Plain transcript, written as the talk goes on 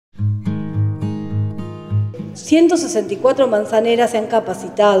164 manzaneras se han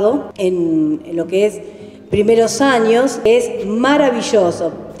capacitado en lo que es primeros años. Es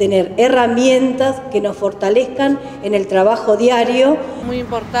maravilloso tener herramientas que nos fortalezcan en el trabajo diario. Muy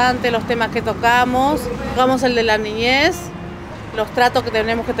importante los temas que tocamos el de la niñez, los tratos que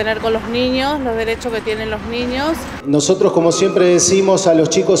tenemos que tener con los niños, los derechos que tienen los niños. Nosotros, como siempre decimos, a los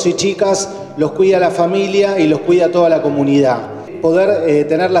chicos y chicas los cuida la familia y los cuida toda la comunidad. Poder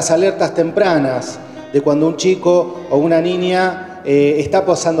tener las alertas tempranas de cuando un chico o una niña está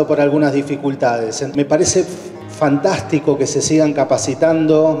pasando por algunas dificultades. Me parece fantástico que se sigan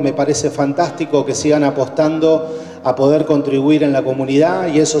capacitando, me parece fantástico que sigan apostando a poder contribuir en la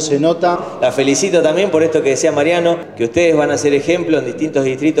comunidad, y eso se nota. La felicito también por esto que decía Mariano, que ustedes van a ser ejemplo en distintos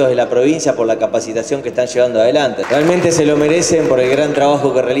distritos de la provincia por la capacitación que están llevando adelante. Realmente se lo merecen por el gran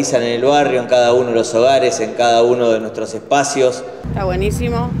trabajo que realizan en el barrio, en cada uno de los hogares, en cada uno de nuestros espacios. Está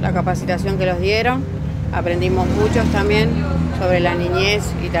buenísimo la capacitación que los dieron, aprendimos muchos también sobre la niñez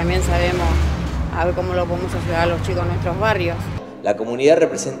y también sabemos a ver cómo lo podemos ayudar a los chicos en nuestros barrios. La comunidad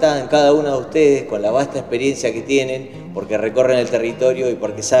representada en cada uno de ustedes, con la vasta experiencia que tienen, porque recorren el territorio y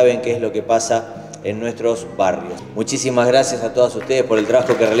porque saben qué es lo que pasa en nuestros barrios. Muchísimas gracias a todos ustedes por el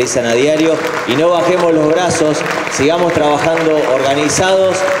trabajo que realizan a diario y no bajemos los brazos, sigamos trabajando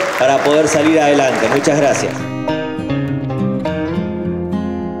organizados para poder salir adelante. Muchas gracias.